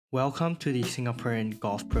Welcome to the Singaporean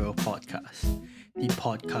Golf Pro podcast, the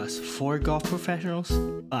podcast for golf professionals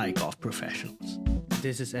by golf professionals.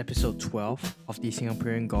 This is episode 12 of the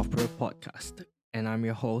Singaporean Golf Pro podcast, and I'm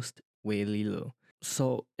your host, Wei Li Lu.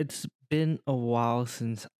 So it's been a while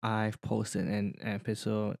since I've posted an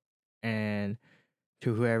episode, and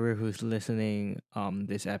to whoever who's listening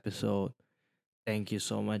this episode, thank you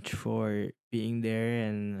so much for being there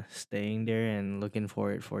and staying there and looking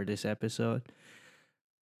forward for this episode.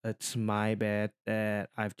 It's my bad that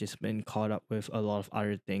I've just been caught up with a lot of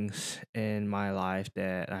other things in my life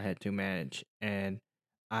that I had to manage. And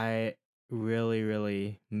I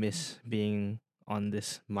really miss being on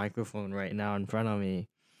this microphone right now in front of me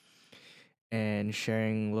and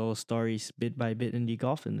sharing little stories bit by bit in the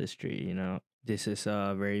golf industry. This is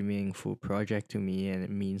a very meaningful project to me and it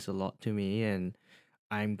means a lot to me. And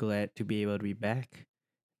I'm glad to be able to be back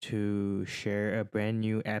to share a brand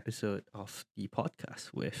new episode of the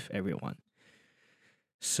podcast with everyone.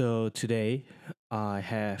 So today I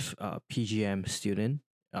have a PGM student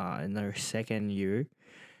in her second year.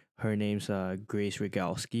 Her name's Grace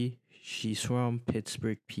Rygelski. She's from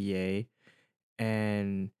Pittsburgh, PA,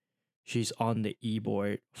 and she's on the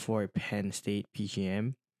e-board for Penn State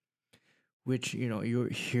PGM, which you'll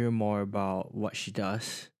hear more about what she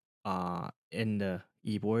does in the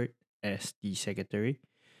e-board as the secretary.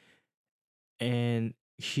 And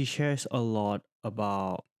she shares a lot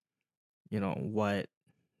about what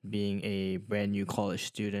being a brand new college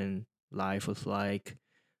student life was like,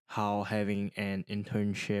 how having an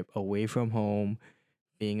internship away from home,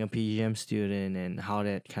 being a PGM student, and how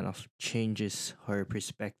that kind of changes her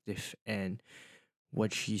perspective and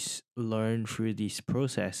what she's learned through these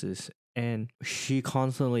processes. And she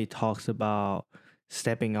constantly talks about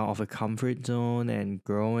stepping out of a comfort zone and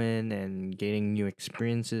growing and getting new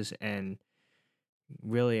experiences and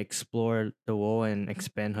really explore the world and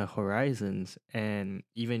expand her horizons. And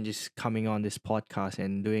even just coming on this podcast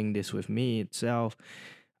and doing this with me itself,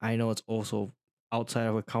 I know it's also outside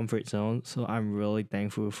of her comfort zone. So I'm really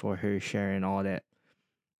thankful for her sharing all that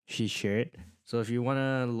she shared. So if you want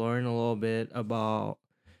to learn a little bit about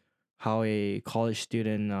how a college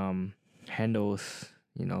student handles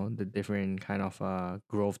the different kind of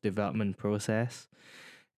growth development process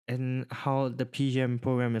and how the PGM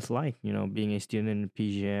program is like, being a student in the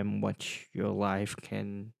PGM, what your life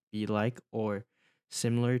can be like or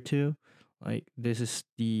similar to. Like, this is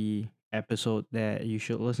the episode that you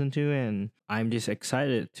should listen to, and I'm just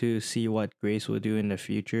excited to see what Grace will do in the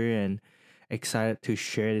future and excited to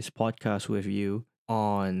share this podcast with you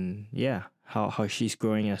on, yeah, how she's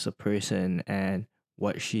growing as a person and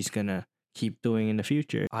what she's gonna keep doing in the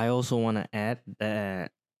future. I also want to add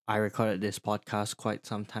that I recorded this podcast quite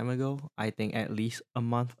some time ago. I think at least a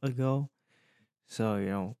month ago.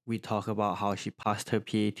 So, we talk about how she passed her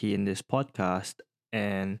PAT in this podcast.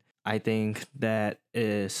 And I think that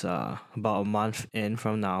is about a month in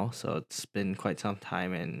from now. So it's been quite some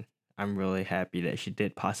time. And I'm really happy that she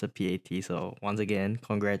did pass her PAT. So once again,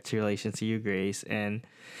 congratulations to you, Grace. And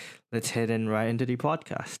let's head in right into the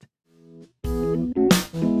podcast.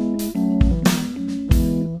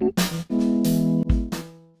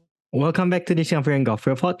 Welcome back to the Singaporean Golf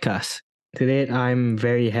Pro podcast. Today, I'm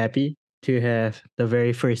very happy to have the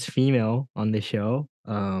very first female on the show.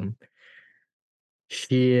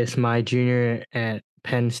 She is my junior at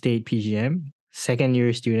Penn State PGM, second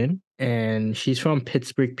year student, and she's from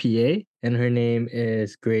Pittsburgh, PA, and her name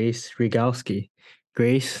is Grace Rygelski.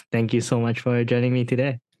 Grace, thank you so much for joining me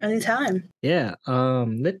today. Anytime. Yeah,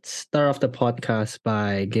 let's start off the podcast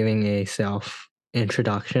by giving a self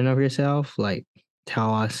introduction of yourself. Like,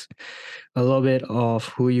 tell us a little bit of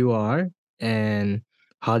who you are and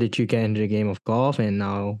how did you get into the game of golf and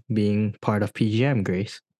now being part of PGM,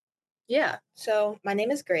 Grace? Yeah, so my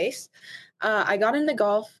name is Grace. I got into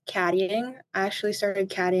golf caddying. I actually started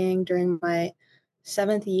caddying during my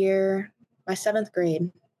seventh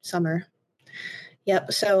grade summer.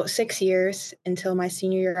 Yep, so 6 years until my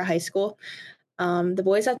senior year of high school. The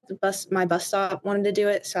boys at my bus stop wanted to do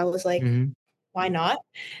it, so I was like, why not?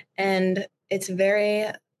 And it's very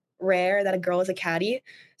rare that a girl is a caddy.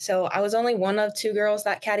 So I was only one of two girls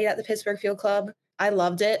that caddied at the Pittsburgh Field Club. I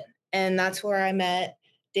loved it, and that's where I met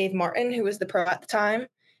Dave Martin, who was the pro at the time,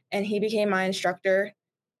 and he became my instructor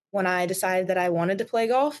when I decided that I wanted to play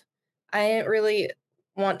golf. I didn't really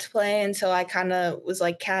want to play until I kind of was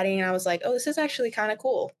like caddying, and I was like, oh, this is actually kind of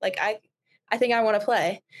cool. Like I think I want to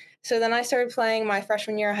play. So then I started playing my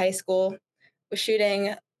freshman year of high school, was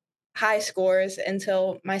shooting high scores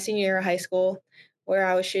until my senior year of high school, where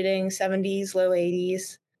I was shooting 70s, low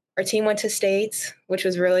 80s. Our team went to states, which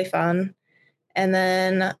was really fun. And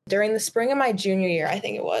then during the spring of my junior year, I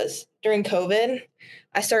think it was, during COVID,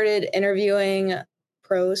 I started interviewing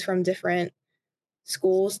pros from different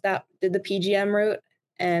schools that did the PGM route.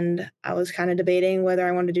 And I was kind of debating whether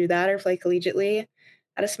I wanted to do that or play collegiately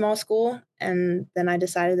at a small school. And then I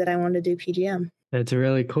decided that I wanted to do PGM. That's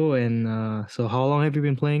really cool. And so how long have you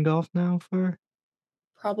been playing golf now for?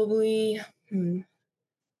 Probably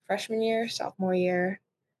freshman year, sophomore year,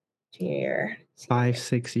 junior year, senior 5, year.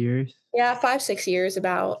 6 years? Yeah, 5-6 years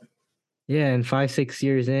about. Yeah, and 5, 6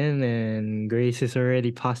 years in, and Grace has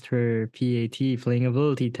already passed her PAT playing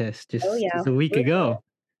ability test Oh just yeah. a week ago.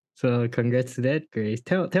 So congrats to that, Grace.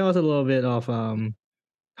 Tell us a little bit of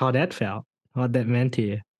how that felt, what that meant to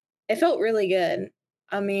you. It felt really good.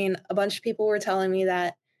 I mean, a bunch of people were telling me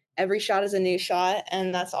that every shot is a new shot,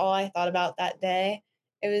 and that's all I thought about that day.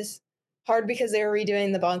 It was hard because they were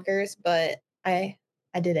redoing the bunkers, but I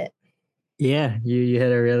did it. Yeah, you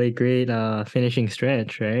had a really great finishing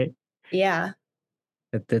stretch, right? Yeah.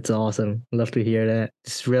 That's awesome. Love to hear that.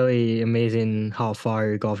 It's really amazing how far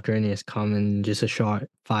your golf journey has come in just a short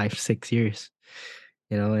 5, 6 years.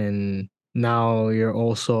 And now you're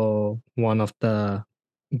also one of the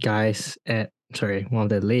one of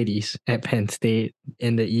the ladies at Penn State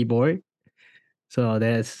in the e-board. So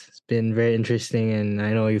that's been very interesting. And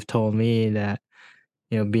I know you've told me that,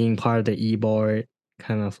 being part of the e-board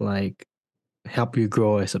kind of like help you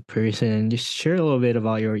grow as a person. Just share a little bit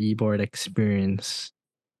about your e-board experience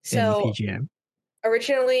in So PGM.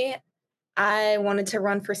 originally, I wanted to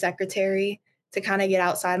run for secretary to kind of get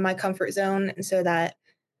outside my comfort zone and so that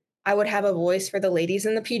I would have a voice for the ladies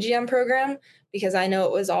in the PGM program because I know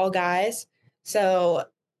it was all guys. So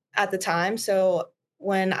at the time, so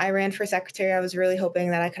when I ran for secretary, I was really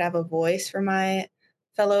hoping that I could have a voice for my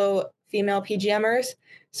fellow female PGMers.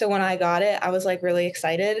 So when I got it, I was like really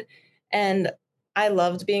excited. And I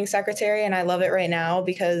loved being secretary and I love it right now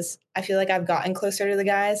because I feel like I've gotten closer to the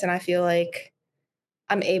guys and I feel like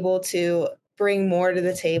I'm able to bring more to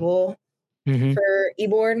the table Mm-hmm. for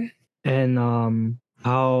e-board. And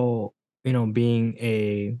how, being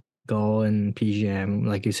a girl in PGM,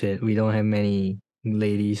 like you said, we don't have many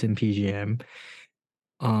ladies in PGM.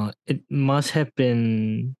 It must have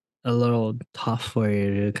been a little tough for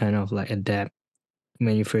you to kind of like adapt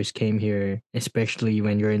when you first came here, especially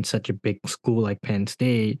when you're in such a big school like Penn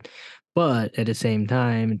State. But at the same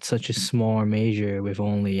time, it's such a small major with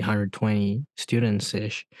only 120 students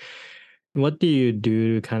ish. What do you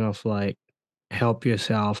do to kind of like help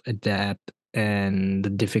yourself adapt and the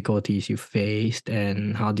difficulties you faced,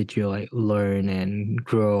 and how did you like learn and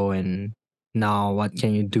grow, and now what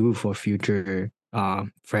can you do for future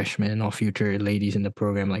freshmen or future ladies in the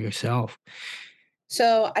program like yourself?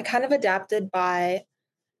 So I kind of adapted by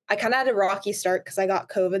I kind of had a rocky start because I got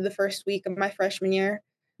COVID the first week of my freshman year.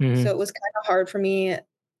 So Mm-hmm. it was kind of hard for me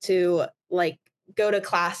to like go to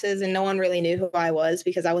classes and no one really knew who I was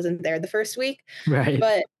because I wasn't there the first week. Right.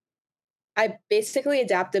 But I basically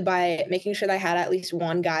adapted by making sure that I had at least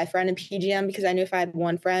one guy friend in PGM because I knew if I had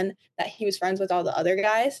one friend that he was friends with all the other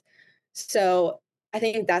guys. So I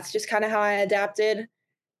think that's just kind of how I adapted.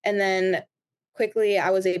 And then quickly I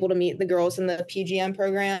was able to meet the girls in the PGM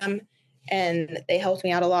program and they helped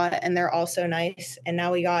me out a lot and they're all so nice. And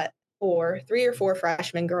now we got 3 or 4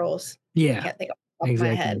 freshman girls. I Yeah, can't think off the top of my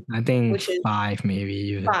head, exactly. I think which is 5 maybe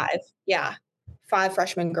even. 5. Yeah. 5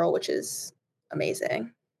 freshman girl, which is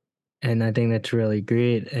amazing. And I think that's really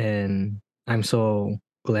great. And I'm so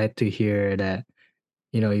glad to hear that,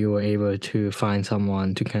 you were able to find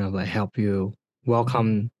someone to kind of like help you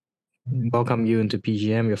welcome you into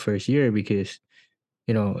PGM your first year, because,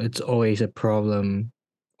 it's always a problem,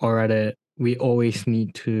 or rather, we always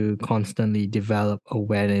need to constantly develop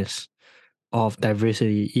awareness of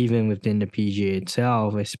diversity even within the PGA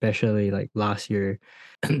itself, especially like last year,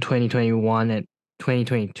 2021 and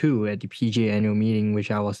 2022 at the PGA annual meeting,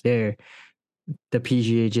 which I was there. The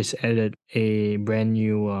PGA just added a brand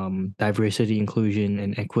new diversity, inclusion,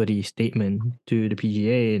 and equity statement to the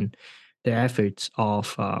PGA, and their efforts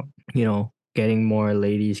of getting more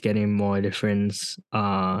ladies, getting more different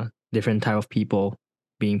type of people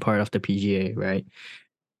being part of the PGA, right?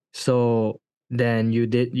 So then you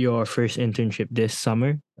did your first internship this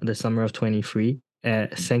summer, the summer of 23,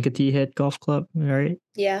 at Sanctity Head Golf Club, right?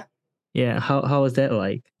 Yeah. Yeah. How was that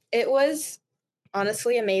like? It was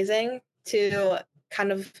honestly amazing to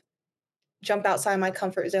kind of jump outside my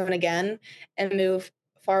comfort zone again and move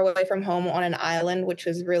far away from home on an island, which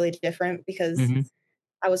was really different because Mm-hmm.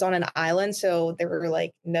 I was on an island, so there were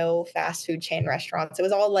like no fast food chain restaurants. It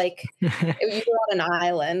was all like you were on an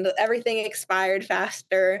island. Everything expired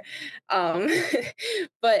faster, um,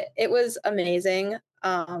 but it was amazing.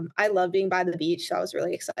 I love being by the beach, so I was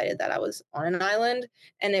really excited that I was on an island,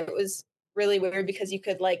 and it was really weird because you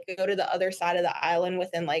could, like, go to the other side of the island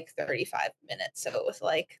within, like, 35 minutes, so it was,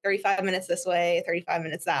 like, 35 minutes this way, 35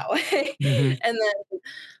 minutes that way, Mhm. and then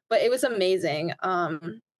but it was amazing.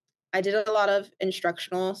 I did a lot of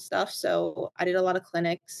instructional stuff, so I did a lot of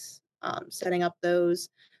clinics, setting up those,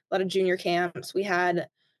 a lot of junior camps. We had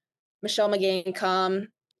Michelle McGain come.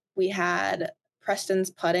 We had Preston's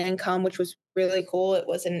putting come, which was really cool. It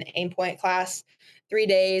was an aim point class, 3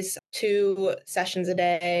 days, 2 sessions a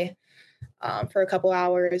day, for a couple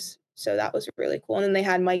hours. So that was really cool. And then they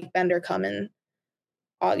had Mike Bender come in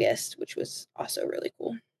August, which was also really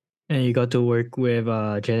cool. And you got to work with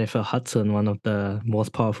Jennifer Hudson, one of the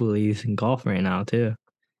most powerful ladies in golf right now, too.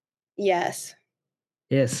 Yes.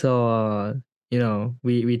 Yeah, so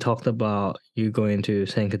we talked about you going to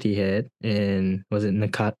Sanctity Head and was it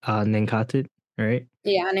Nantucket, right?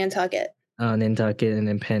 Yeah, Nantucket. Nantucket and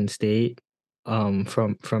then Penn State.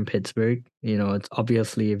 From Pittsburgh. It's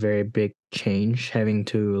obviously a very big change having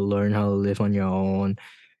to learn how to live on your own.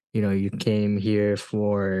 You came here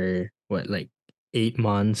for what, like 8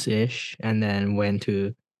 months ish, and then went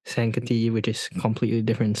to Sanctity, which is completely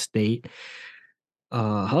different state.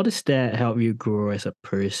 How does that help you grow as a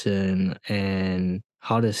person, and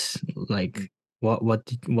how does like what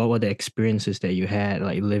were the experiences that you had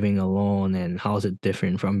like living alone, and how is it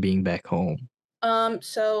different from being back home?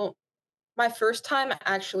 So my first time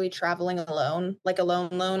actually traveling alone, like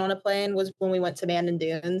alone on a plane, was when we went to Bandon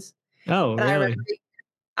Dunes. Oh, And really?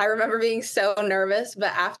 I remember being so nervous,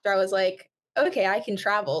 but after I was like, "Okay, I can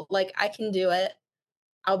travel. Like, I can do it.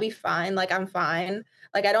 I'll be fine. Like, I'm fine.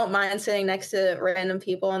 Like, I don't mind sitting next to random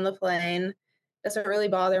people on the plane. Doesn't really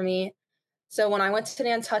bother me." So when I went to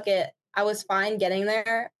Nantucket, I was fine getting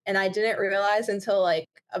there, and I didn't realize until, like,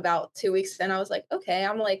 about 2 weeks in, I was like, "Okay,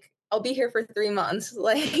 I'm like, I'll be here for 3 months."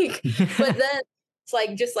 Like, but then it's,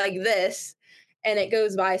 like, just like this, and it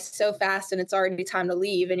goes by so fast, and it's already time to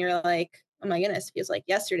leave, and you're like, "Oh my goodness, it feels like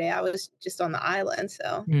yesterday I was just on the island."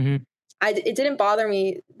 So, Mhm. it didn't bother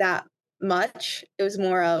me that much. It was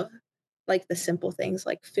more of, like, the simple things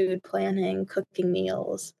like food planning, cooking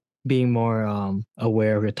meals. Being more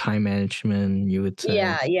aware of your time management, you would say.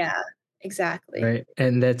 Yeah, exactly. Right,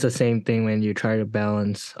 and that's the same thing when you try to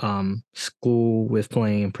balance, school with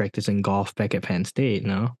playing and practicing golf back at Penn State,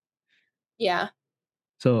 no? Yeah.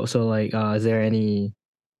 So, like, is there any,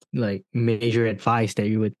 like, major advice that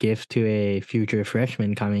you would give to a future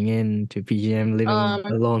freshman coming in to PGM living Um,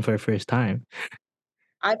 alone for the first time?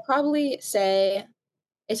 I'd probably say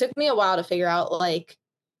it took me a while to figure out, like,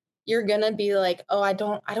 you're gonna be like, "Oh, I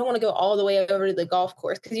don't wanna go all the way over to the golf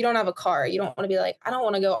course because you don't have a car. You don't wanna be like, "I don't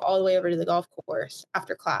wanna go all the way over to the golf course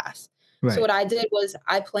after class." So Right. what I did was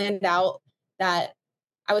I planned out that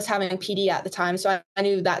I was having PD at the time, so I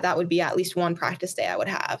knew that that would be at least one practice day I would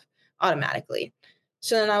have automatically.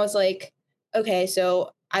 So then I was like, "Okay,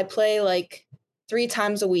 so I play, like, 3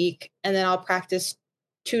 times a week, and then I'll practice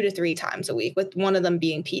 2 to 3 times a week, with one of them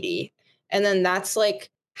being PD." And then that's,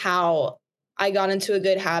 like, how I got into a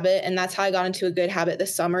good habit, and that's how I got into a good habit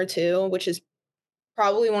this summer too, which is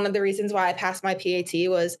probably one of the reasons why I passed my PAT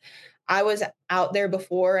was I was out there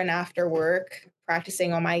before and after work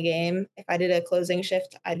practicing on my game. If I did a closing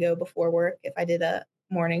shift, I'd go before work. If I did a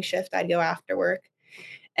morning shift, I'd go after work.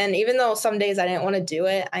 And even though some days I didn't want to do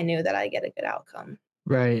it, I knew that I'd get a good outcome.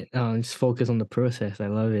 Right, just focus on the process, I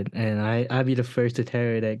love it, and I'd be the first to tell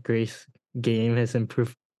you that Grace game has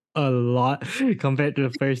improved a lot compared to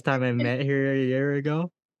the first time I met her a year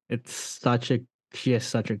ago. It's such a She has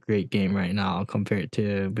such a great game right now compared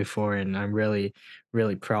to before, and I'm really,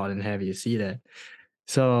 really proud and happy to see that.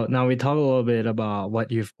 So now we talk a little bit about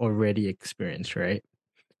what you've already experienced, right?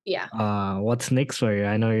 Yeah. What's next for you?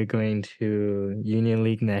 I know you're going to Union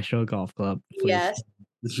League National Golf Club, which Yes.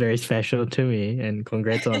 is very special to me, and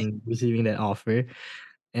congrats on receiving that offer.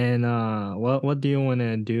 And what do you want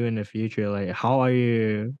to do in the future? Like,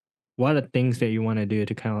 what are things that you want to do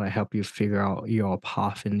to kind of like help you figure out your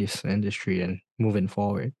path in this industry and moving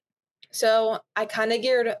forward? So I kind of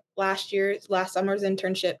geared last summer's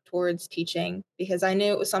internship towards teaching because I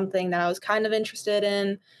knew it was something that I was kind of interested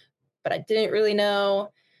in, but I didn't really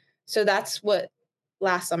know. So that's what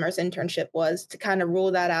last summer's internship was, to kind of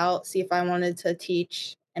rule that out, see if I wanted to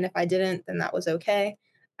teach. And if I didn't, then that was okay.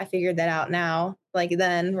 I figured that out now, like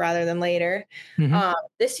then rather than later. Hmm.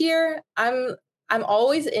 This year, I'm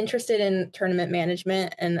always interested in tournament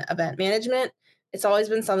management and event management. It's always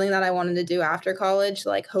been something that I wanted to do after college,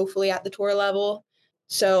 like hopefully at the tour level.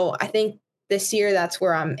 So I think this year that's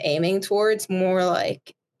where I'm aiming towards, more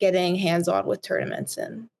like getting hands on with tournaments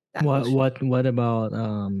and That What was what what about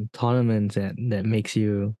tournaments that makes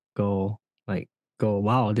you like go,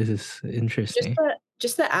 wow, this is interesting.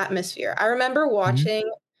 just the atmosphere. I remember Mhm.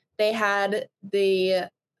 watching, they had the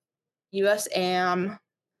USAM, I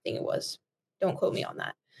think it was. Don't quote me on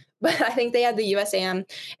that. But I think they had the USAM.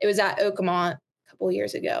 It was at Oakmont a couple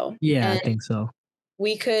years ago. Yeah, I And think so.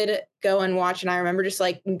 we could go and watch, and I remember just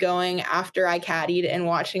like going after I caddied and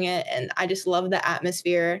watching it, and I just loved the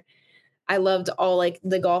atmosphere. I loved all like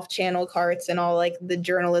the Golf Channel carts and all like the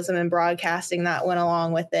journalism and broadcasting that went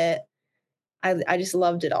along with it. I just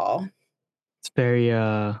loved it all. It's very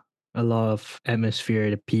a lot of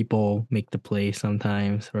atmosphere. The people make the play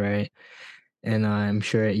sometimes, right? And I'm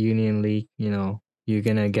sure at Union League, you're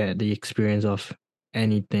gonna get the experience of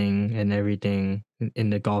anything and everything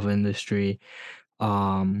in the golf industry.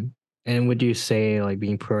 Um, and would you say like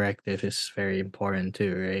being proactive is very important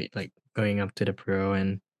too, right? Like going up to the pro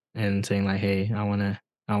and saying like, hey, I wanna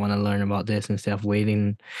learn about this instead of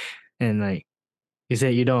waiting and like you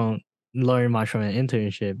said you don't learn much from an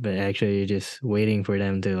internship, but actually you're just waiting for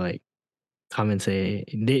them to like come and say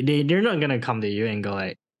they're not gonna come to you and go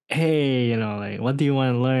like, hey, like what do you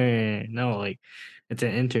want to learn? No, like it's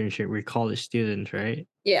an internship. We're college students, right?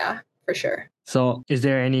 Yeah, for sure. So is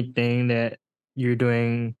there anything that you're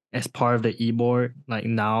doing as part of the e-board, like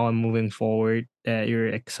now and moving forward, that you're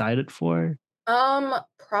excited for?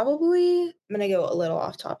 Probably I'm gonna go a little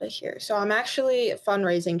off topic here. So I'm actually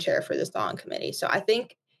fundraising chair for this Dawn committee. So I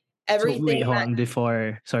think So wait, everything hold that on.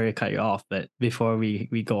 Before, sorry to cut you off, but before we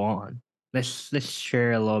go on, let's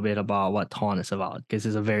share a little bit about what Ton is about because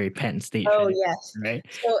it's a very Penn State oh tradition, yes. right?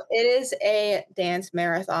 So it is a dance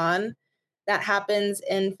marathon that happens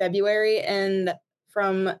in February, and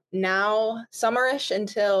from now summerish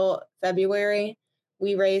until February,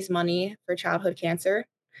 we raise money for childhood cancer.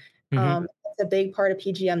 Mm-hmm. It's a big part of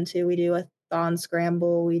PGM too. We do a thon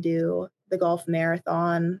scramble, we do the golf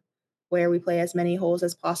marathon where we play as many holes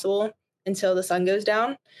as possible until the sun goes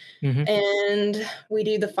down. Mm-hmm. And we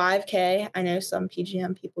do the 5K. I know some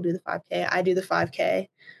PGM people do the 5K. I do the 5K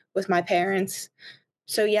with my parents.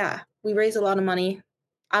 So yeah, we raise a lot of money.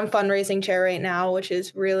 I'm fundraising chair right now, which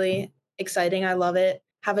is really exciting. I love it.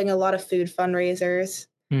 Having a lot of food fundraisers,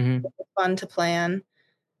 Mm-hmm. fun to plan.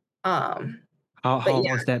 Um, but How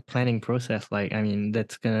yeah, was that planning process like? I mean,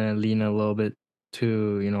 that's gonna lean a little bit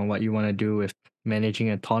to, what you want to do with managing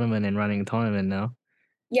a tournament and running a tournament now.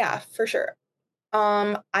 yeah, for sure.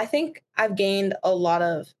 I think I've gained a lot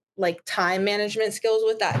of like time management skills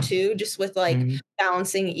with that too, just with like Mm-hmm.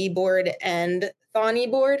 balancing e-board and thon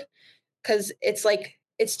e-board. Cause it's like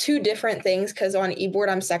it's two different things. Cause on e-board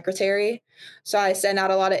I'm secretary. So I send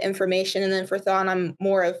out a lot of information. And then for thon, I'm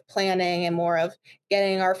more of planning and more of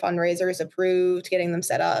getting our fundraisers approved, getting them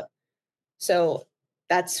set up. So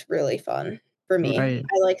that's really fun for me. Right.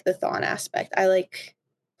 I like the thon aspect. I like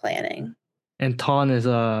planning. And Ton is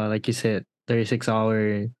like you said, 36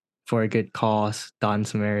 hour for a good cause,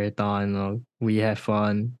 dance marathon. We have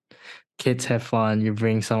fun, kids have fun. You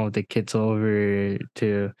bring some of the kids over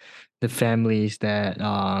to the families that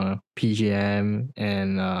PGM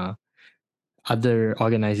and other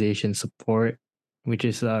organizations support, which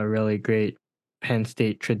is a really great Penn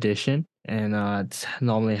State tradition. And it's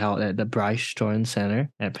normally held at the Bryce Jordan Center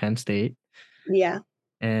at Penn State. Yeah.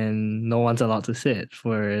 And no one's allowed to sit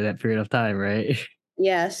for that period of time, right?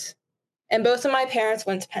 Yes. And both of my parents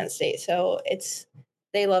went to Penn State, so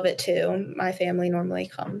they love it too. My family normally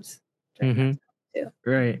comes during that Mm-hmm. time too.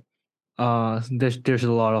 Right. There's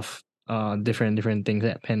a lot of different things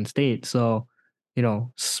at Penn State. So,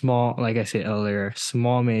 small, like I said earlier,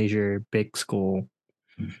 small major, big school.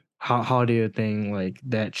 How do you think like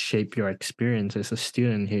that shape your experience as a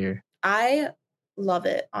student here? I love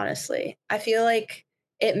it, honestly. I feel like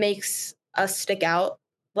it makes us stick out.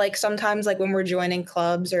 Like sometimes like when we're joining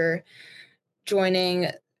clubs or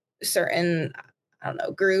joining certain, I don't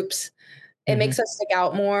know, groups, it Mm-hmm. makes us stick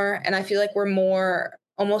out more, and I feel like we're more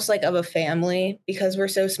almost like of a family because we're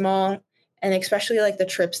so small, and especially like the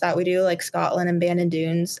trips that we do, like Scotland and Bandon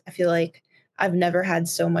Dunes. I feel like I've never had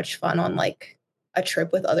so much fun on like a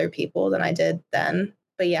trip with other people than I did then.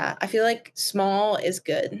 But yeah, I feel like small is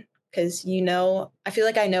good because I feel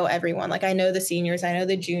like I know everyone. Like I know the seniors, I know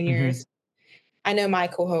the Mm-hmm. juniors, I know my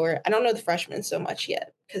cohort. I don't know the freshmen so much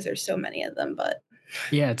yet because there's so many of them, but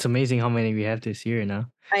Yeah, it's amazing how many we have this year now.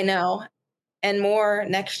 I know. And more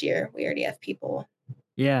next year. We already have people.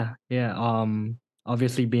 Yeah, yeah.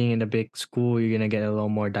 Obviously being in a big school, you're gonna get a little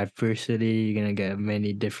more diversity, you're gonna get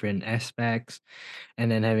many different aspects.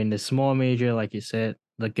 And then having the small major, like you said,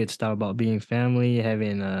 the good stuff about being family,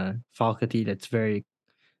 having a faculty that's very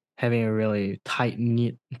having a really tight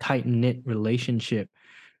knit relationship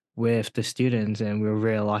with the students, and we're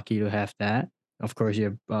very lucky to have that. Of course,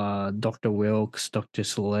 you have Dr. Wilkes, Dr.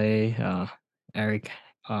 Soleil, Eric,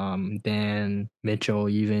 Dan, Mitchell,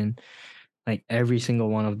 even like every single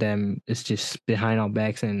one of them is just behind our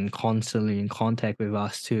backs and constantly in contact with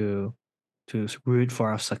us to root for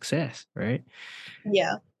our success, right?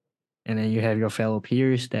 Yeah. And then you have your fellow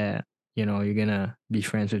peers that you're gonna be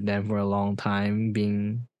friends with them for a long time,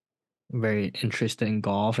 being very interested in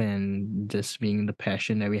golf and just being the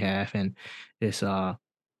passion that we have, and this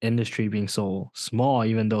industry being so small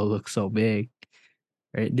even though it looks so big,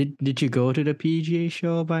 right? Did you go to the PGA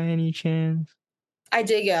show by any chance? I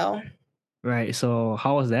did go. Right, so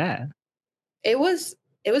how was that? It was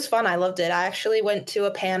it was fun. I loved it. I actually went to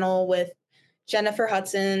a panel with Jennifer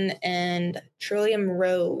Hudson and Trillium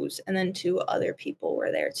Rose, and then two other people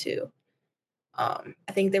were there too. I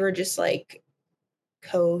think they were just like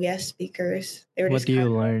co-guest speakers. They were What just do kind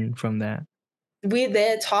you of learn from that?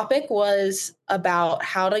 the topic was about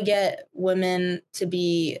how to get women to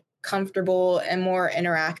be comfortable and more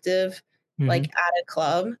interactive, like Hmm. at a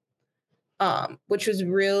club, which was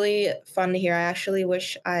really fun to hear. I actually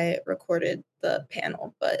wish I recorded the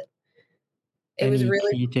panel, but it was Any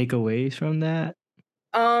really key takeaways from that?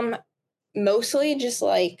 um mostly just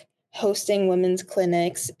like hosting women's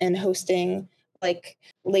clinics and hosting like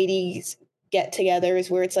ladies get-togethers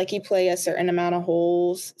where it's like you play a certain amount of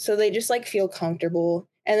holes so they just like feel comfortable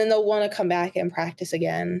and then they'll want to come back and practice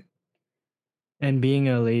again. And being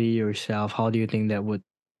a lady yourself, how do you think that would,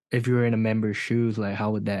 if you were in a member's shoes, like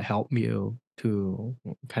how would that help you to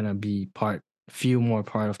kind of feel more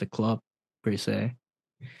part of the club per se?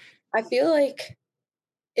 I feel like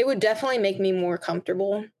it would definitely make me more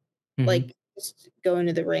comfortable, Hmm. like just going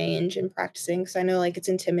to the range and practicing because I know like it's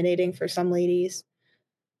intimidating for some ladies,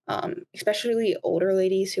 especially older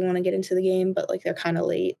ladies who want to get into the game but like they're kind of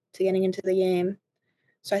late to getting into the game.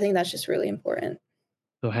 So I think that's just really important.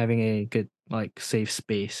 So having a good like safe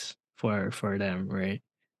space for them, right?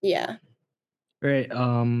 Yeah. Right.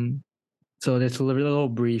 So there's a little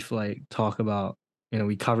brief like talk about,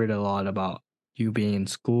 we covered a lot about you being in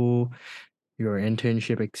school, your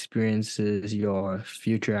internship experiences, your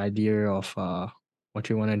future idea of what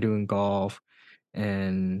you want to do in golf,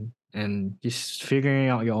 and just figuring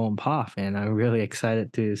out your own path. And I'm really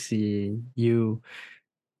excited to see you,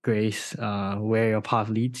 Grace, where your path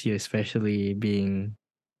leads you, especially being.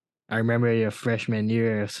 I remember your freshman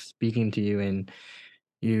year speaking to you, and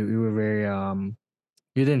you were very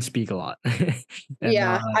you didn't speak a lot, and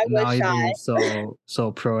Yeah, I now was you're shy. being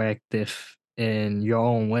so proactive in your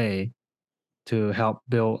own way to help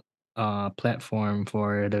build a platform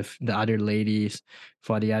for the other ladies,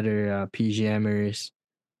 for the other PGMers.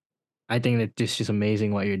 I think that this is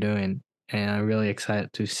amazing what you're doing, and I'm really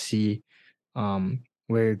excited to see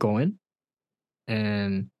where you're going.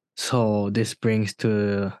 And so this brings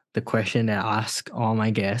to the question that I ask all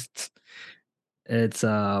my guests. It's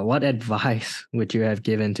what advice would you have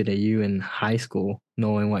given to the you in high school,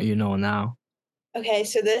 knowing what you know now? Okay,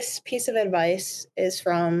 so this piece of advice is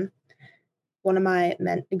from one of my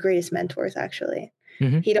greatest mentors, actually.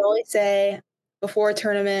 Hmm. He'd always say before a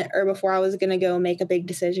tournament or before I was going to go make a big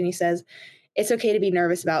decision, he says, it's okay to be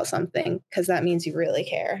nervous about something because that means you really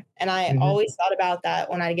care. And I Hmm. always thought about that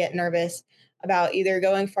when I get nervous about either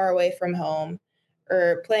going far away from home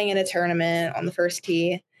or playing in a tournament on the first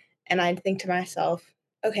tee. And I'd think to myself,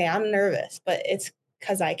 okay, I'm nervous, but it's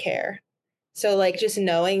because I care. So, like, just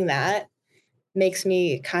knowing that makes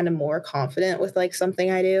me kind of more confident with like something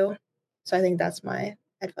I do. So I think that's my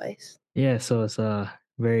advice. Yeah, so it's a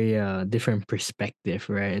very different perspective,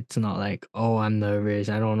 right? It's not like, oh, I'm nervous.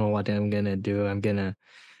 I don't know what I'm gonna do. I'm gonna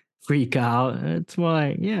freak out. It's more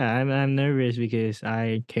like, yeah, I'm nervous because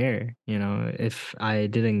I care. If I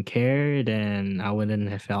didn't care, then I wouldn't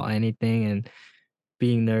have felt anything. And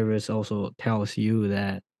being nervous also tells you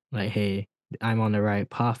that, like, hey, I'm on the right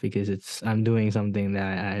path because I'm doing something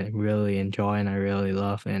that I really enjoy and I really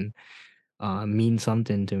love, and means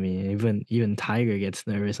something to me. Even Tiger gets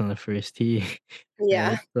nervous on the first tee. Right.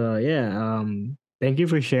 Yeah. So yeah, thank you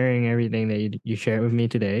for sharing everything that you shared with me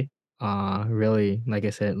today. Really, like I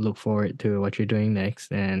said, look forward to what you're doing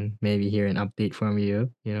next, and maybe hear an update from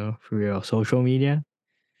you, through your social media,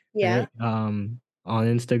 Yeah. right? On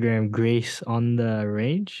Instagram, Grace on the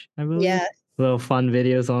Range, I believe. Yeah. Little fun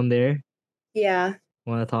videos on there. Yeah.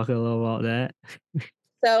 Want to talk a little about that?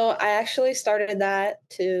 So I actually started that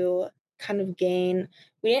to kind of gain.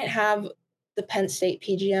 We didn't have the Penn State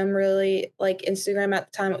PGM really like Instagram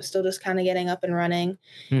at the time. It was still just kind of getting up and running.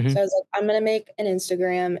 Mm-hmm. So I was like, I'm gonna make an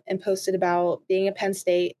Instagram and post it about being a Penn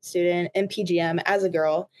State student and PGM as a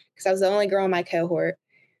girl because I was the only girl in my cohort.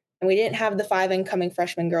 And we didn't have the 5 incoming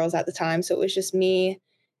freshman girls at the time. So it was just me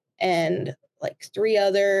and like 3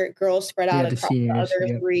 other girls spread out The across the seniors. other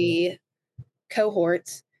Yep. 3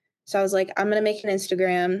 cohorts. So I was like, I'm going to make an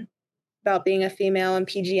Instagram about being a female in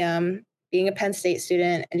PGM, being a Penn State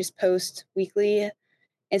student, and just post weekly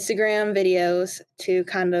Instagram videos to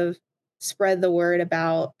kind of spread the word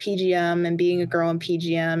about PGM and being a girl in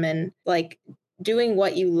PGM and like doing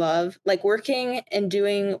what you love. Like working and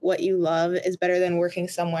doing what you love is better than working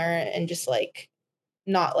somewhere and just like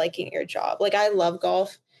not liking your job. Like I love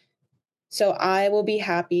golf. So I will be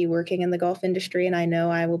happy working in the golf industry, and I know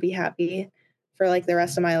I will be happy for like the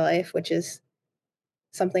rest of my life, which is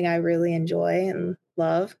something I really enjoy and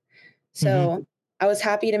love. So I was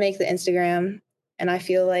happy to make the Instagram, and I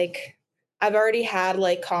feel like I've already had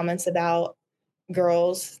like comments about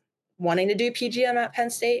girls wanting to do PGM at Penn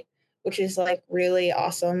State, which is like really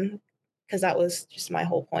awesome because that was just my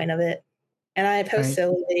whole point of it. And I post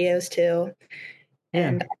silly videos too.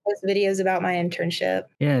 And I post videos about my internship.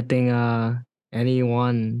 Yeah, I think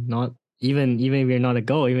anyone, not even if you're not a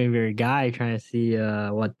girl, even if you're a guy trying to see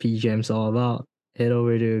what PGM's all about, head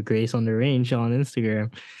over to Grace on the Range on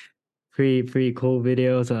Instagram. Pretty cool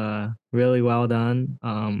videos, really well done.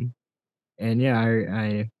 And yeah,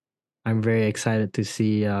 I'm very excited to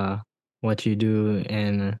see what you do,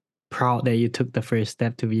 and proud that you took the first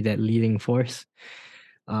step to be that leading force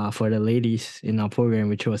for the ladies in our program,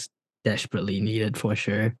 which was desperately needed for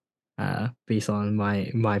sure, based on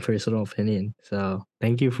my personal opinion. So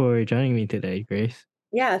thank you for joining me today, Grace.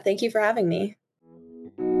 Yeah, thank you for having me.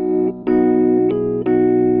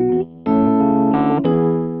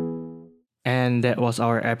 And that was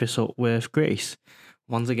our episode with Grace.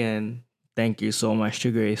 Once again, thank you so much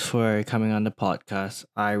to Grace for coming on the podcast.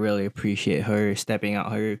 I really appreciate her stepping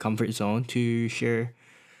out her comfort zone to share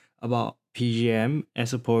about PGM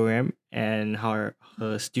as a program and how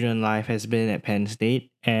her student life has been at Penn State,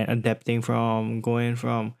 and adapting from going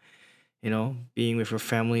from, being with her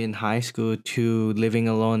family in high school to living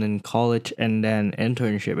alone in college and then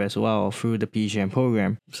internship as well through the PGM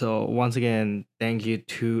program. So once again, thank you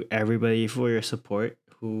to everybody for your support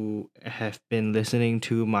who have been listening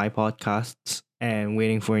to my podcasts and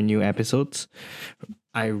waiting for new episodes.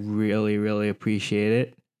 I really, really appreciate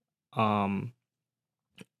it. And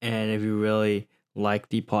if you really like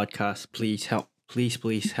the podcast, please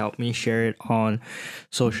help me share it on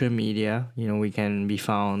social media. We can be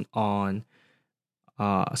found on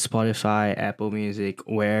Spotify, Apple Music,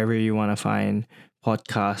 wherever you want to find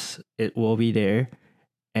podcasts, it will be there.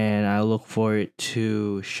 And I look forward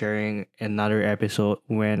to sharing another episode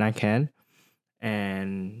when I can.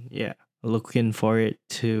 And yeah, looking forward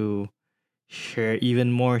to share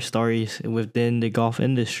even more stories within the golf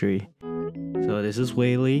industry. So this is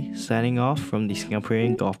Whaley signing off from the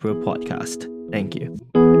Singaporean Golf Pro podcast. Thank you.